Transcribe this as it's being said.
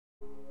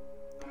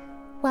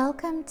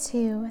Welcome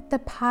to the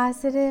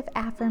Positive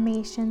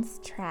Affirmations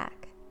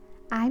track.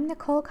 I'm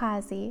Nicole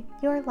Kazi,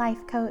 your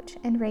life coach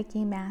and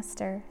Reiki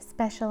master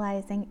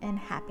specializing in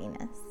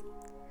happiness.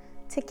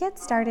 To get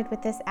started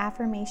with this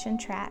affirmation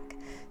track,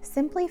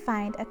 simply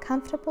find a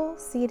comfortable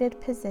seated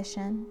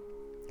position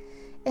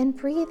and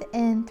breathe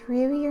in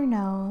through your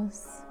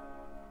nose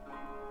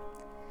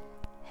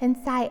and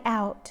sigh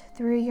out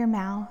through your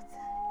mouth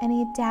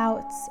any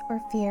doubts or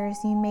fears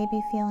you may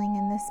be feeling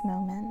in this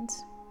moment.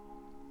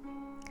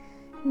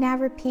 Now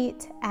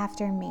repeat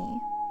after me.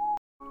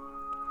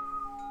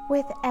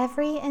 With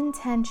every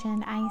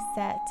intention I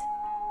set,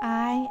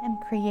 I am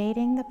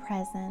creating the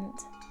present.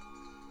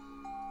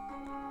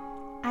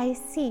 I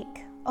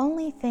seek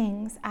only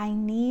things I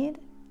need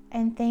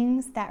and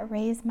things that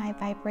raise my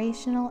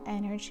vibrational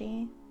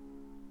energy.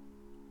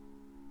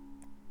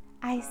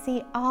 I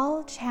see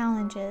all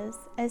challenges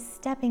as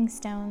stepping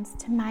stones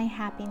to my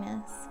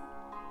happiness.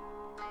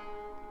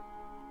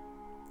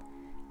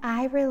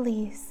 I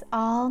release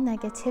all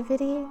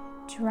negativity,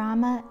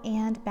 drama,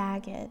 and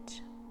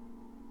baggage.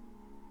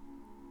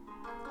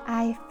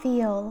 I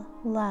feel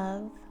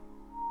love.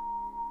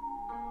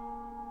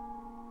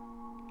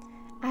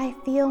 I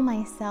feel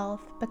myself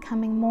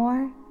becoming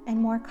more and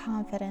more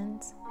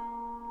confident.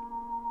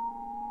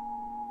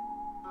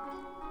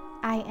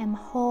 I am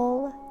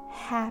whole,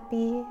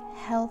 happy,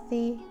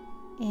 healthy,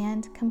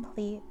 and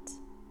complete.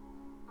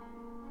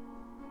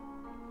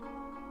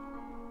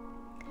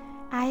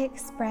 I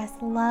express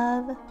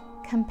love,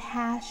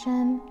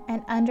 compassion,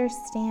 and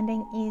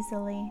understanding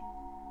easily.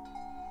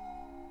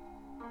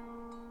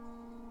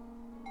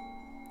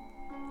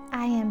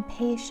 I am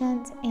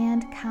patient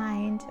and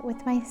kind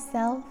with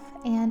myself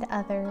and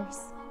others.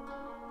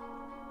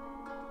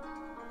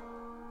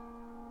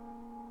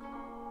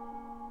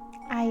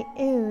 I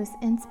ooze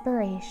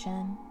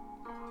inspiration.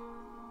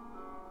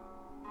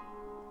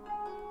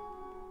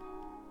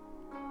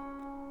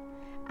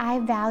 I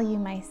value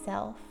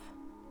myself.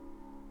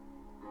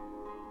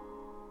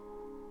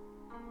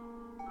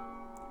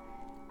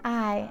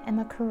 I am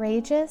a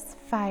courageous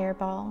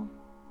fireball.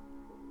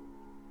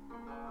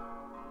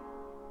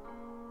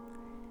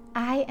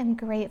 I am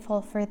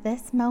grateful for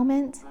this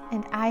moment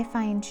and I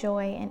find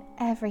joy in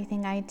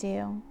everything I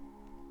do.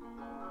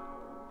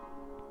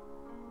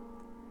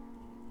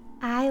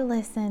 I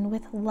listen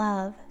with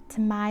love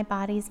to my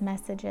body's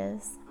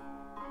messages.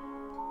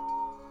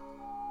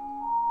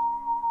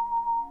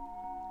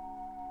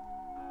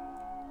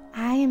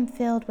 I am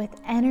filled with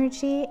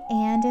energy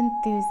and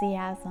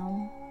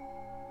enthusiasm.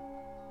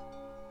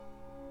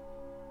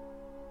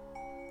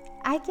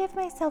 I give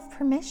myself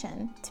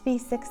permission to be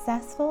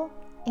successful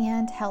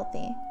and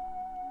healthy.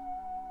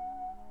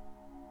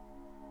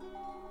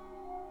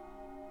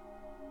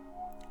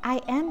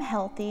 I am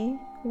healthy,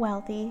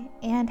 wealthy,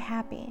 and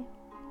happy.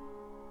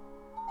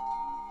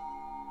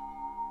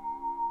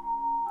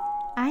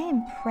 I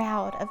am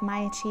proud of my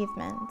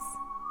achievements.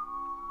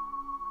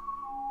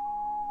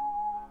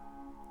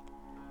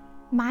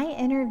 My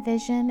inner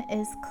vision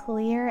is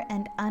clear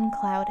and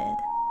unclouded.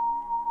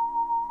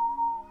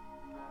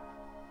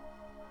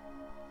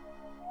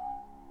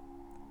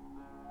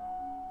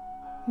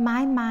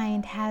 My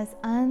mind has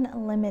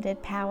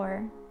unlimited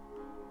power.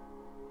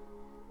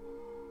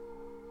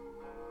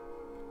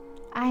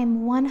 I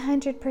am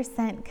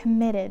 100%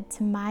 committed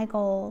to my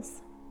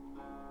goals.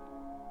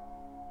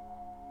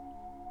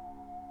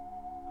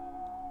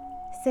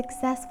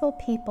 Successful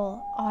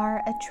people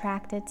are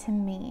attracted to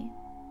me.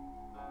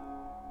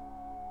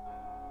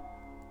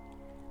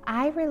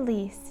 I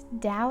release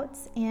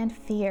doubts and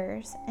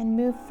fears and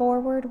move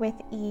forward with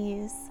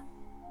ease.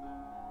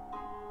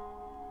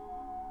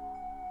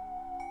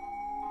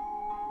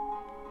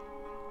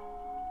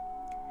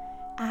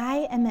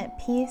 I am at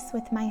peace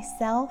with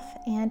myself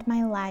and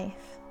my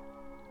life.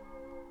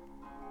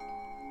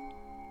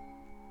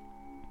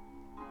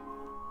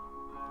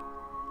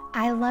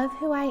 I love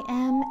who I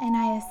am and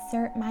I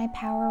assert my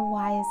power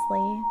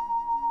wisely.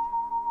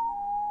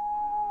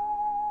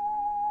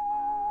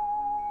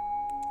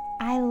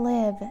 I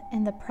live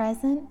in the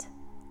present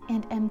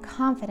and am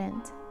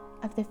confident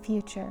of the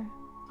future.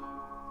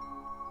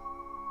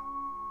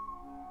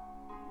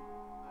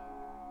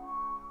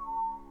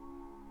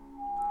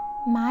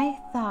 My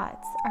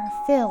thoughts are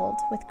filled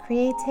with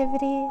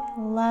creativity,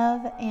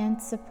 love,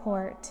 and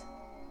support.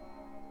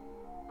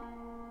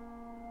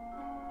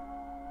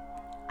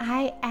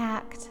 I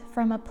act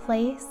from a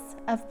place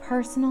of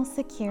personal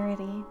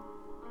security.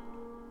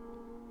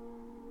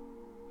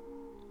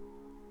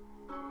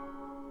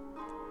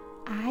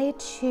 I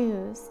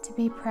choose to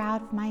be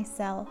proud of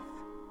myself.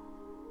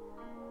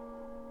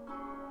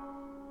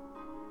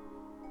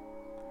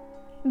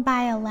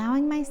 By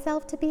allowing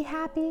myself to be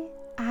happy,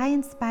 I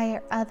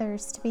inspire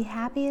others to be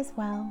happy as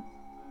well.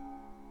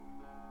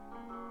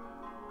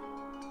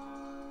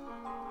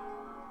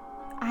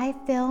 I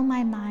fill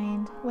my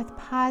mind with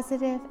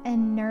positive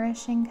and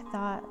nourishing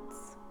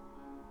thoughts.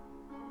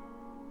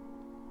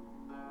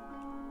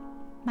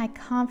 My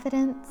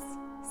confidence,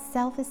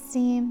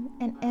 self-esteem,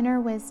 and inner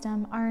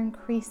wisdom are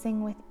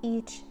increasing with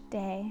each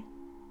day.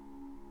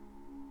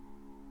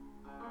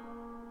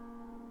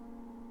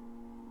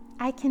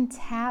 I can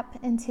tap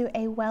into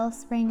a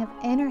wellspring of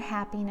inner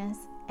happiness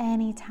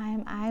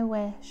anytime I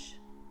wish.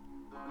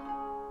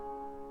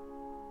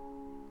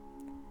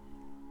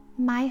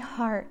 My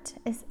heart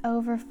is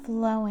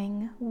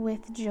overflowing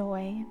with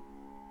joy.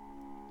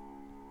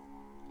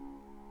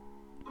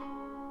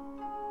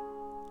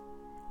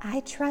 I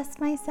trust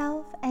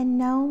myself and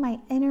know my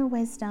inner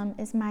wisdom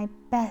is my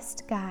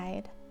best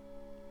guide.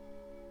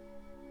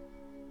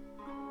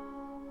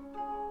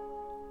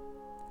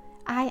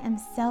 I am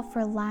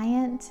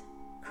self-reliant,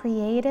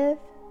 creative,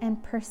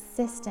 and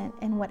persistent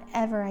in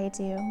whatever I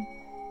do.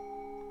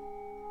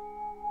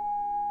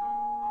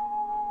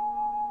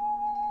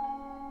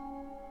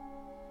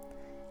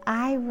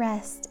 I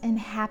rest in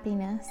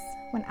happiness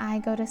when I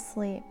go to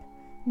sleep,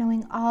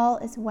 knowing all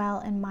is well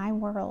in my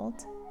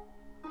world.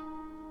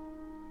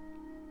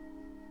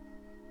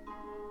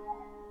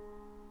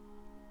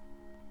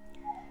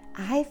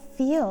 I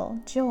feel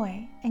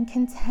joy and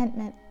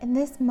contentment in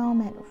this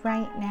moment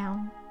right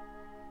now.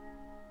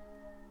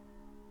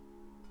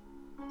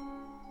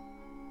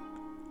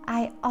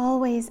 I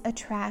always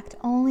attract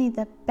only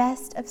the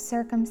best of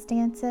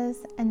circumstances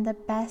and the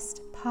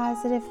best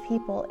positive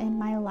people in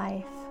my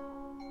life.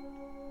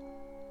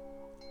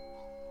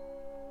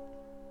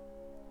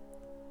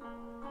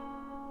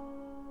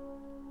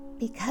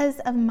 Because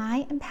of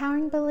my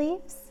empowering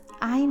beliefs,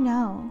 I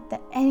know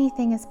that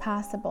anything is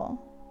possible.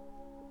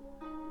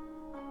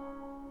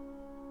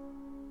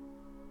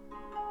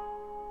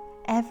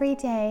 Every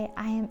day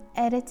I am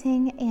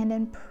editing and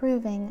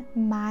improving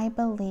my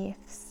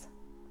beliefs.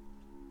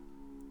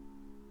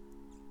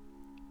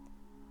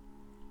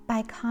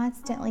 By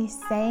constantly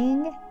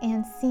saying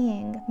and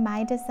seeing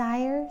my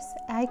desires,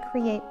 I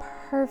create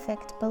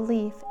perfect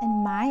belief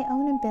in my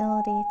own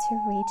ability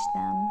to reach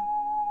them.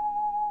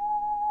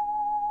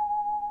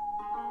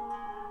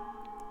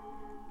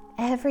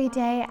 Every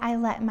day I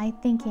let my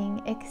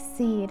thinking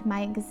exceed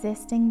my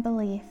existing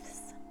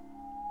beliefs.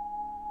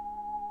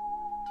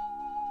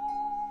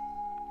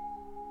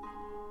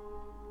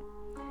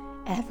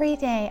 Every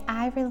day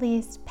I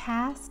release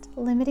past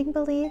limiting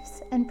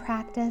beliefs and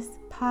practice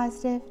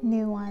positive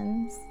new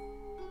ones.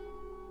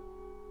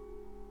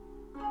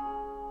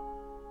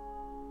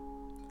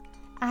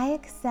 I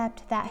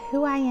accept that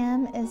who I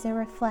am is a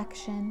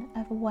reflection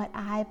of what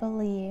I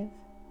believe.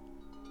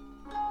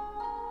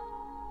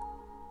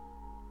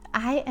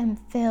 I am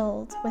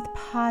filled with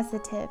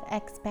positive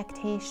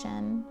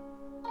expectation.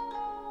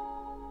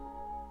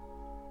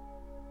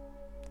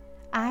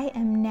 I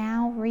am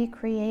now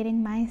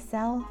recreating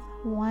myself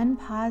one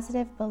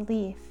positive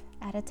belief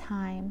at a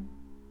time.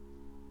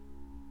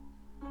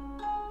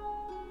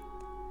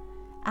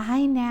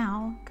 I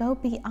now go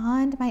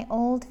beyond my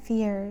old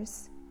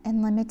fears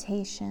and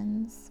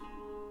limitations.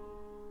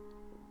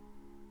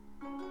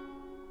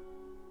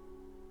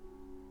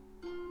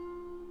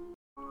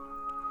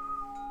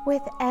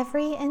 With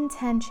every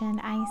intention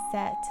I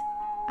set,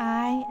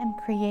 I am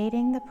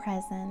creating the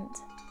present.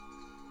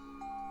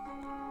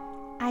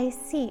 I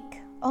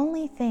seek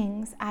only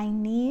things I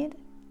need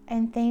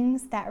and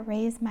things that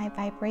raise my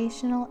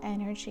vibrational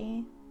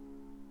energy.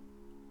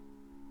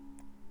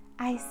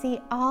 I see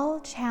all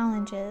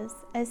challenges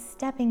as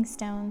stepping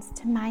stones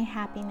to my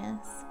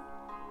happiness.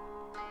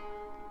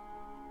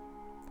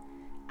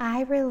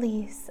 I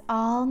release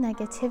all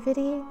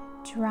negativity,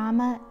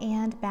 drama,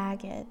 and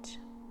baggage.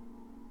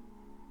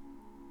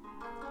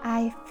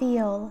 I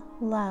feel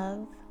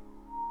love.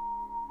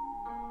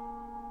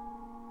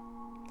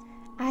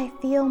 I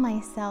feel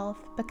myself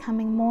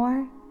becoming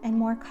more and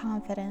more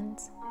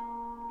confident.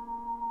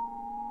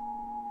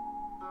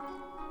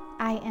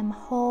 I am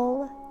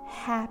whole,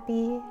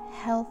 happy,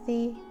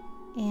 healthy,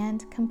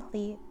 and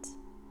complete.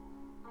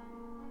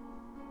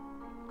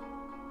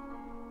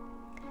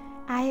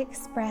 I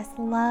express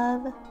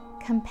love,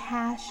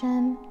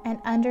 compassion, and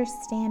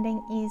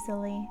understanding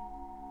easily.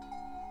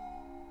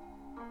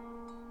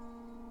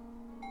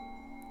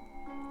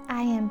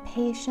 I am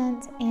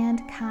patient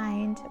and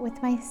kind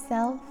with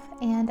myself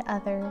and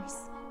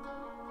others.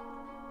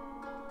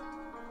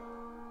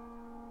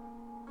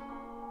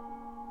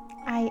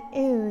 I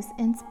ooze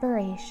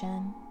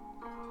inspiration.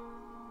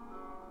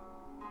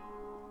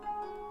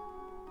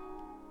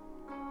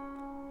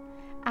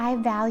 I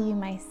value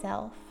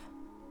myself.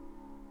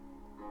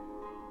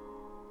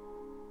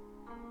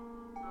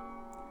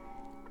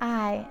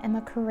 I am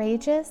a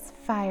courageous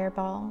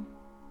fireball.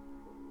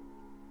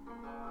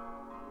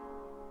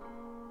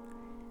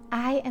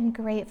 I am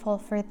grateful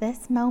for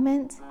this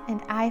moment,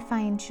 and I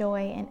find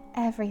joy in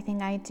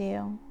everything I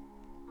do.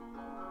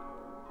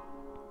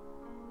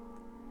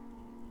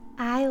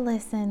 I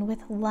listen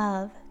with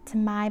love to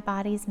my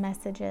body's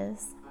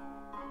messages.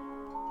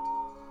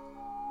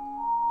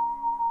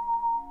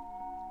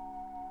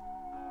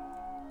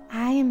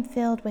 I am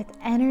filled with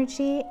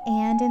energy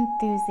and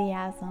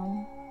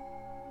enthusiasm.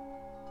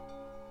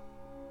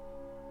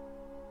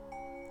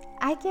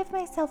 I give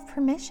myself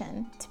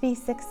permission to be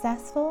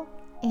successful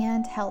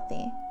and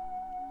healthy.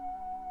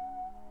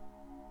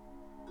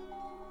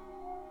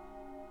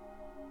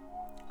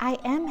 I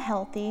am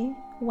healthy,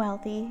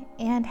 wealthy,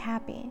 and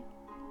happy.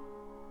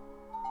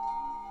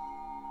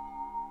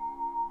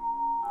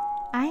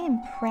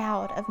 am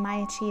proud of my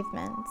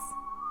achievements.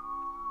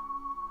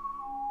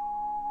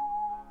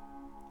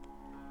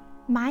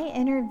 My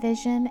inner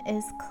vision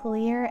is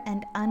clear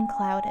and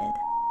unclouded.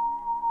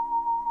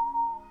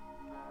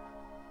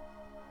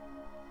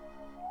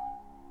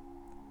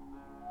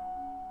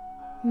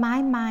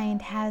 My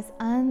mind has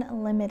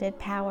unlimited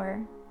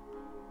power.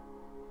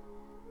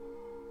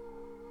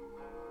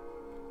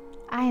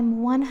 I am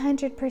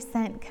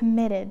 100%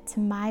 committed to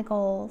my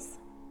goals.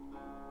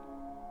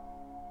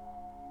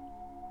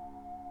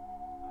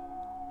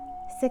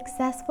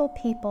 Successful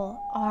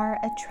people are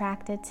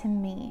attracted to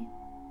me.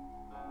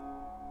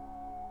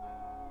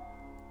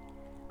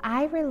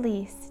 I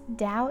release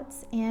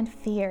doubts and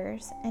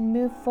fears and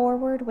move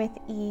forward with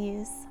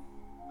ease.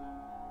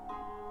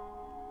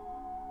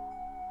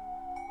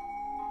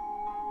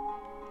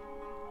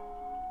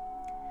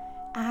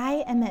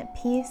 I am at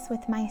peace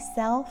with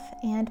myself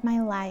and my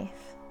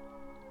life.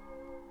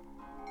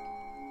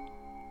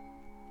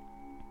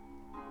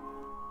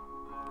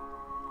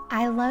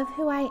 I love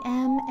who I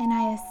am and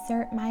I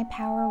assert my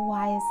power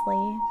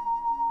wisely.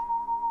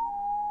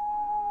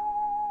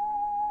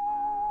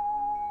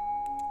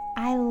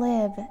 I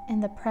live in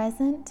the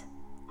present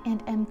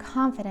and am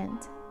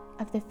confident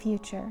of the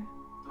future.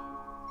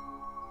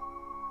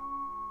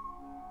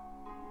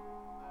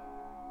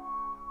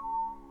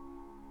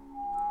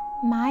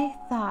 My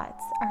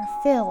thoughts are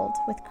filled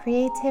with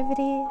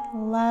creativity,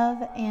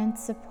 love, and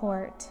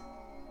support.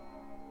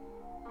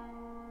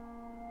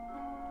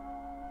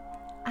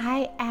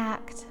 I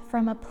act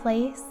from a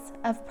place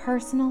of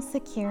personal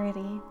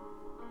security.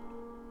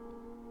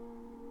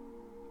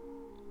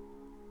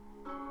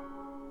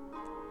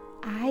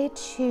 I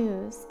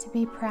choose to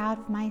be proud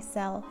of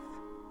myself.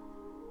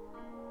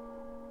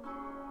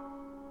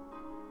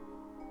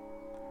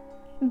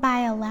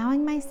 By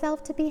allowing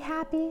myself to be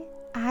happy,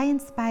 I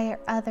inspire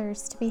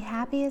others to be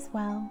happy as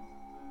well.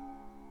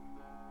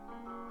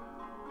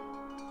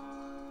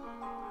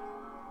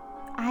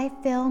 I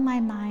fill my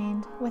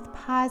mind with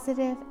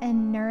positive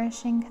and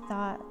nourishing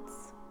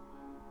thoughts.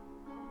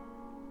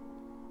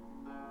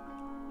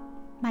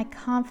 My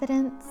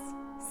confidence,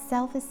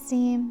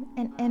 self-esteem,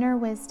 and inner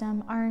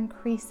wisdom are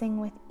increasing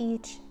with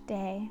each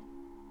day.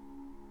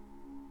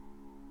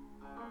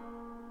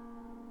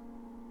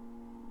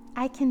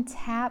 I can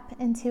tap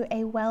into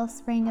a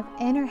wellspring of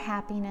inner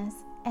happiness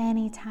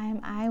anytime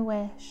I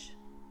wish.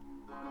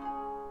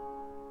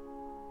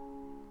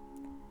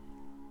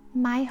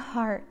 My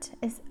heart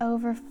is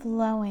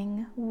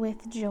overflowing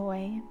with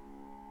joy.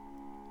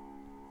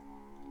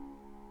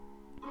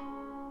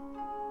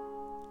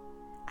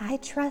 I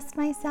trust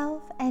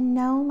myself and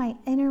know my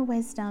inner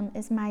wisdom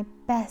is my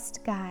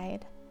best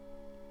guide.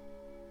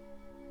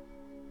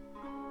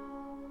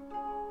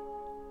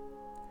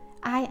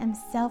 I am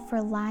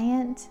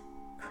self-reliant,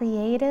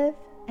 creative,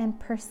 and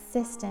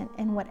persistent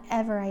in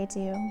whatever I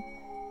do.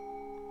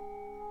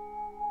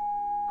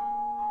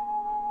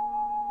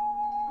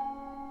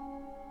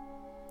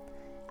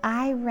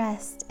 I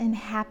rest in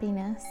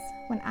happiness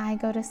when I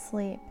go to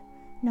sleep,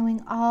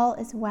 knowing all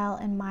is well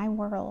in my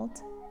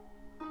world.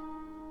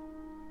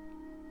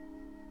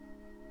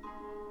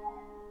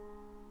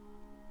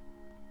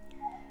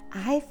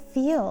 I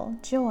feel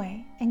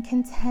joy and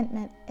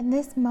contentment in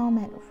this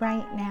moment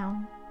right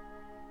now.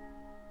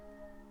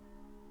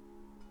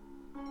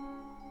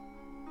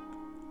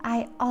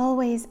 I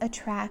always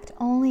attract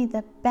only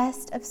the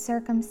best of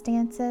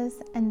circumstances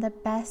and the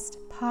best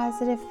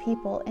positive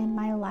people in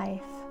my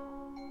life.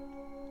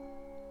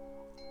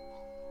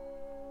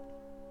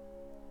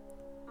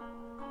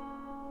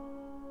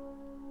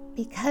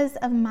 Because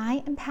of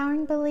my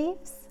empowering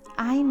beliefs,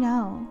 I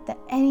know that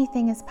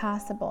anything is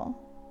possible.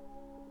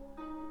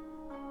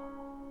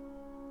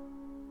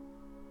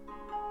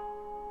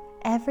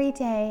 Every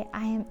day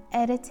I am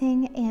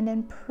editing and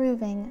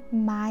improving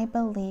my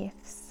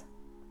beliefs.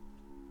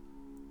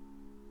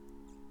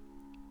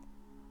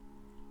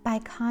 By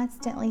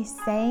constantly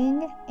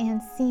saying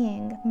and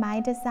seeing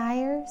my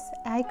desires,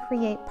 I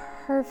create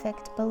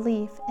perfect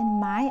belief in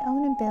my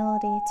own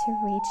ability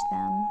to reach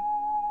them.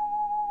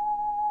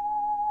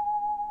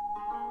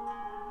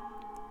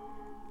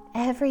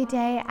 Every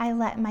day I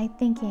let my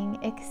thinking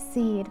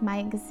exceed my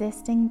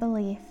existing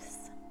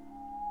beliefs.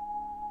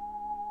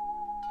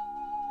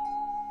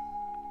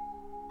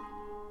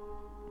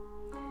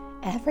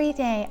 Every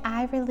day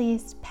I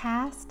release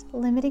past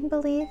limiting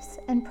beliefs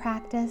and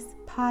practice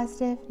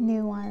positive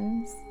new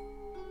ones.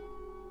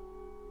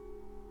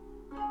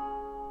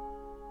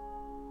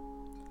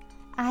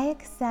 I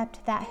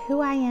accept that who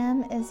I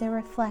am is a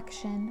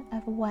reflection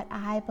of what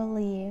I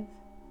believe.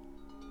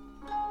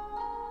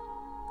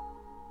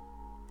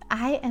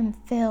 I am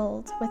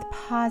filled with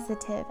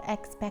positive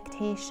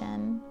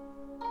expectation.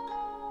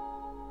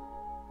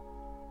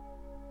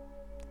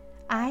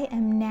 I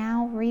am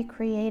now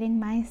recreating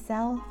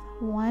myself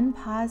one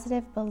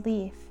positive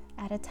belief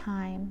at a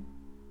time.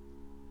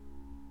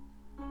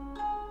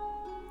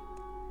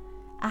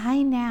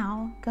 I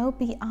now go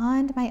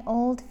beyond my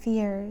old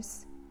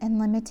fears and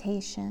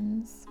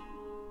limitations.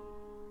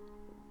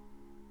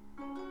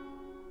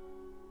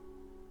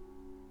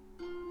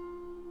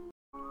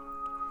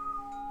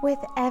 With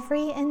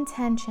every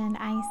intention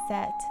I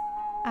set,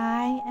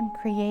 I am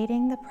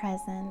creating the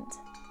present.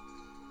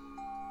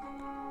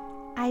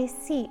 I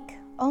seek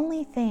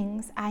only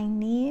things I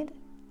need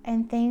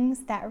and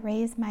things that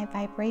raise my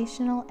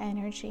vibrational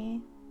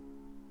energy.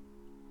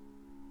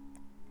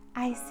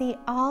 I see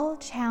all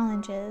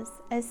challenges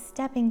as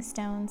stepping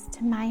stones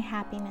to my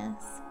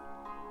happiness.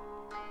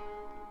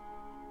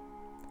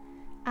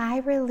 I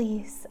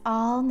release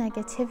all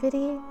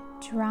negativity,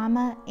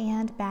 drama,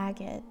 and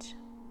baggage.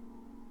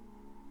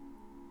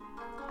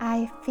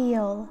 I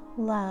feel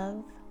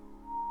love.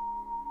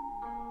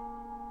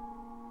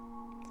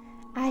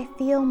 I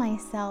feel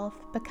myself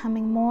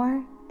becoming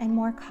more and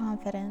more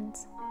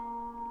confident.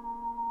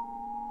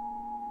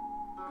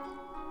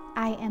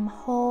 I am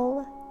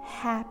whole,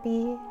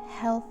 happy,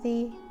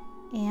 healthy,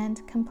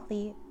 and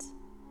complete.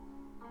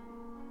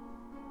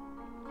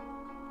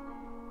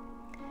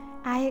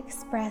 I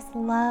express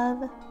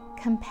love,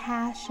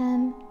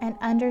 compassion, and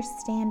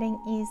understanding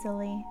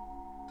easily.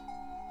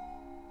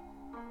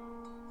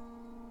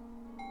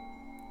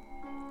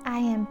 I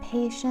am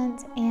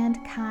patient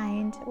and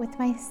kind with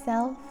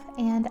myself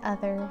and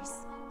others.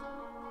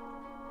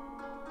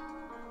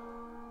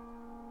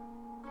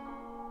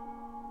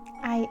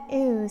 I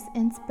ooze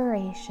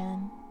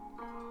inspiration.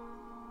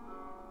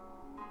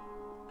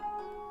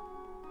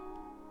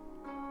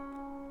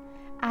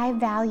 I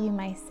value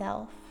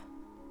myself.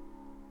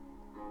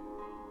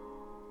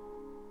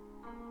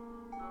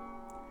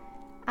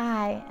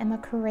 I am a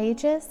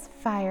courageous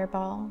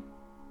fireball.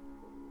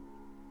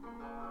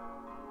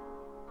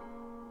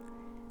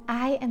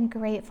 I am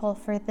grateful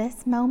for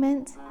this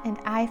moment, and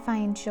I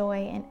find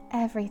joy in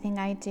everything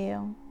I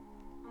do.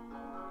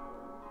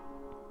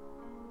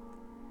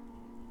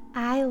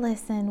 I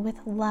listen with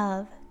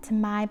love to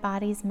my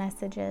body's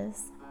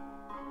messages.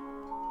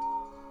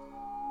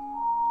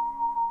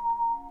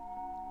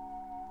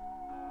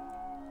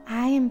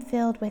 I am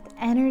filled with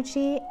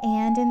energy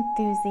and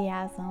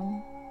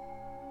enthusiasm.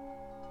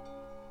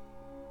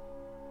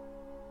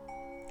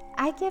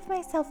 I give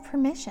myself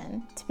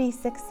permission to be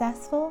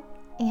successful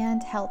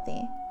and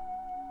healthy.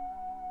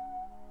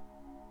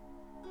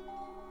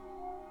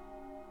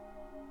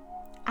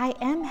 I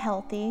am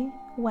healthy,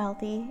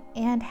 wealthy,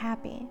 and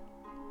happy.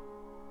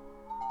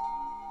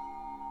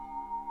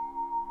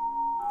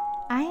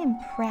 I am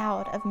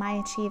proud of my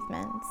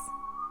achievements.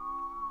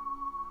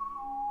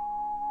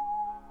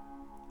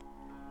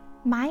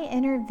 My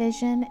inner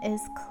vision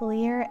is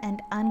clear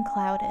and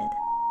unclouded.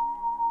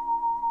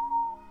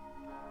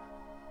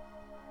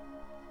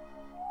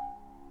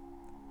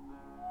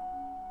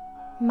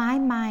 My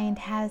mind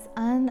has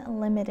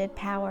unlimited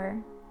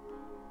power.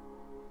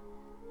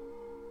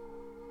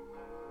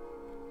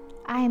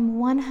 I am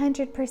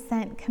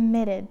 100%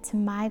 committed to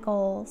my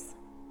goals.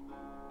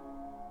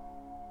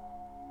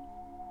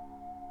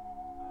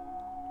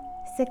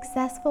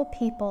 Successful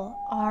people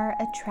are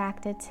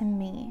attracted to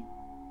me.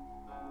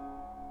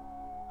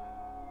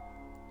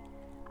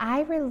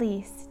 I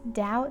release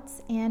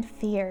doubts and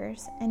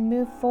fears and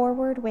move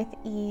forward with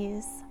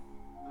ease.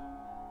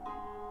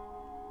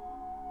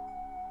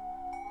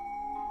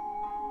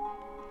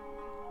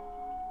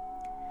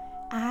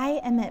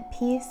 I am at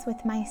peace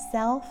with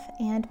myself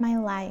and my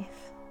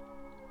life.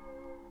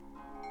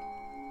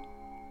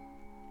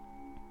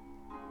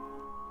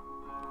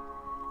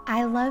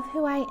 I love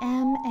who I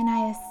am and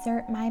I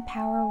assert my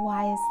power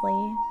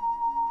wisely.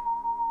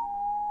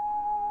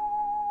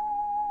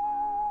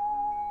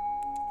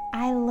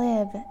 I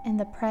live in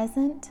the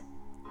present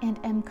and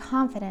am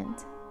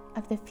confident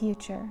of the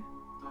future.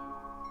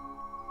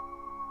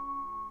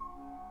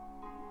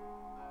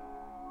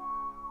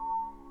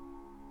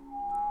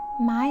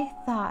 My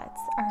thoughts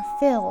are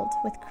filled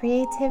with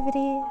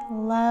creativity,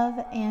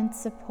 love, and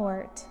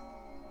support.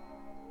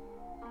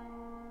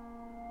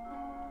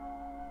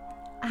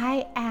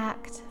 I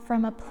act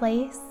from a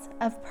place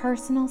of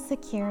personal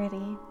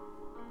security.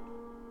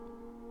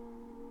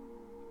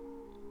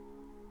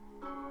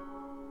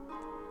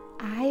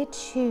 I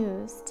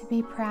choose to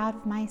be proud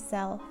of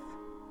myself.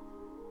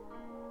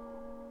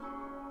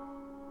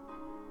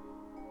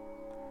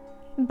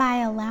 By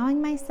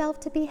allowing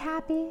myself to be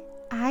happy,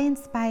 I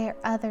inspire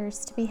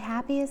others to be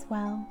happy as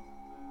well.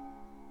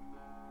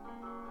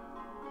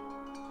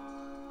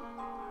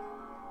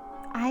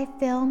 I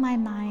fill my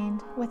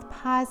mind with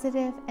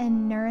positive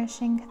and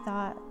nourishing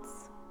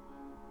thoughts.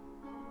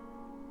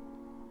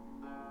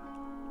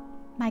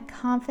 My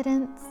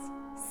confidence,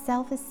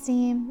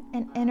 self-esteem,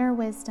 and inner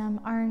wisdom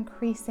are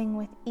increasing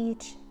with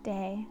each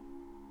day.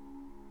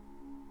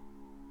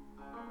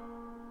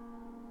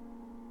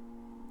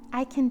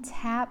 I can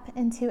tap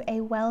into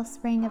a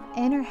wellspring of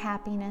inner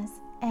happiness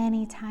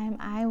anytime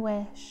I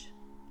wish.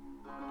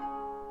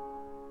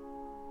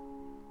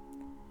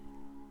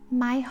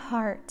 My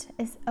heart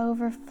is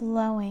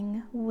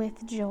overflowing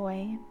with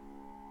joy.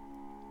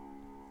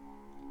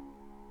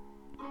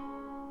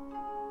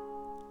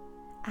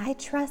 I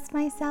trust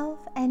myself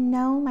and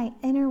know my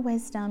inner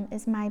wisdom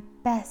is my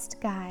best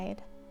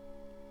guide.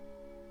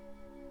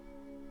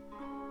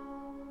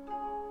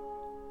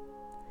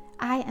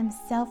 I am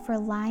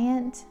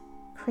self-reliant,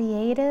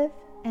 creative,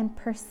 and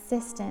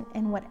persistent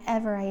in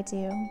whatever I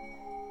do.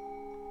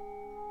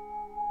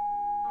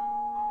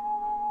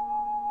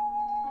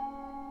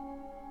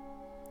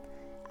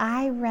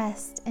 I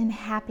rest in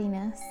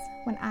happiness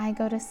when I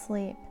go to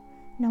sleep,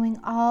 knowing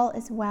all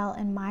is well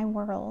in my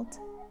world.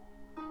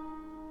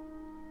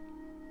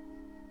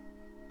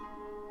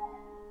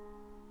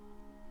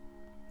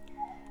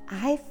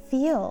 I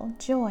feel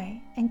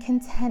joy and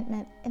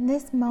contentment in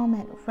this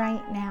moment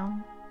right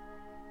now.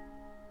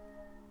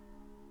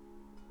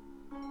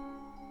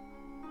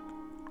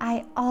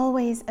 I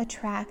always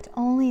attract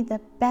only the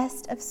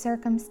best of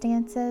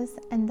circumstances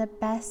and the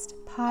best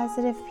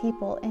positive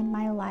people in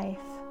my life.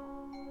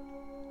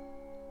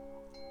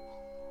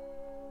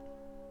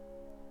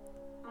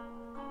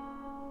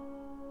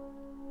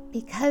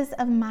 Because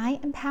of my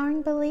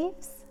empowering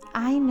beliefs,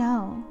 I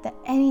know that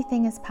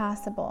anything is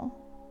possible.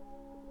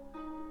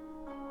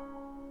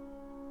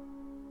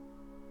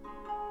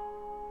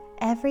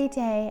 Every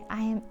day,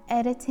 I am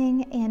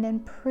editing and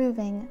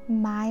improving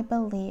my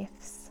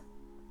beliefs.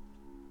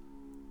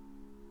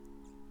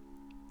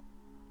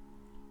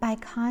 By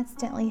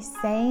constantly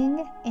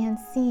saying and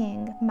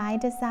seeing my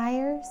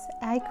desires,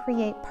 I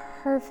create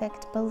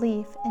perfect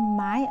belief in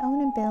my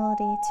own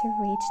ability to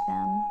reach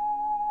them.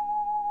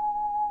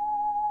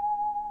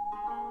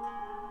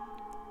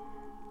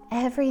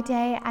 Every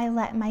day, I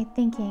let my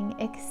thinking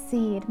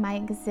exceed my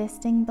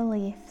existing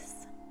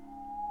beliefs.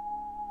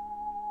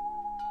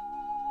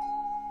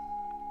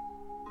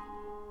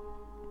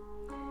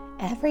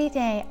 Every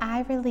day,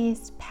 I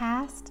release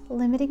past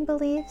limiting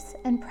beliefs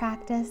and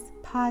practice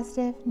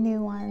positive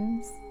new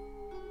ones.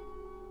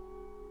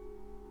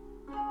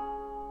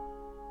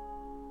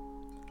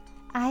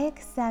 I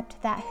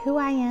accept that who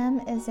I am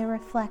is a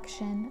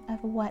reflection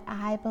of what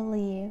I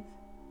believe.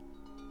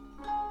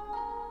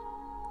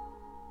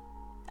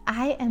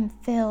 I am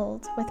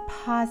filled with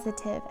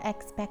positive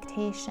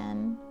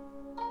expectation.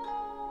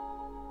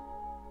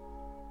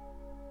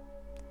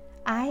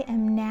 I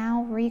am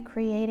now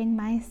recreating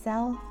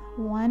myself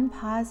one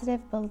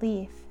positive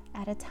belief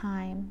at a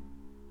time.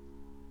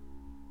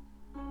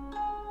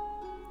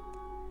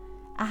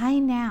 I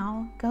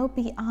now go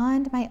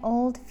beyond my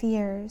old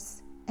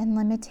fears and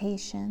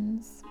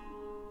limitations.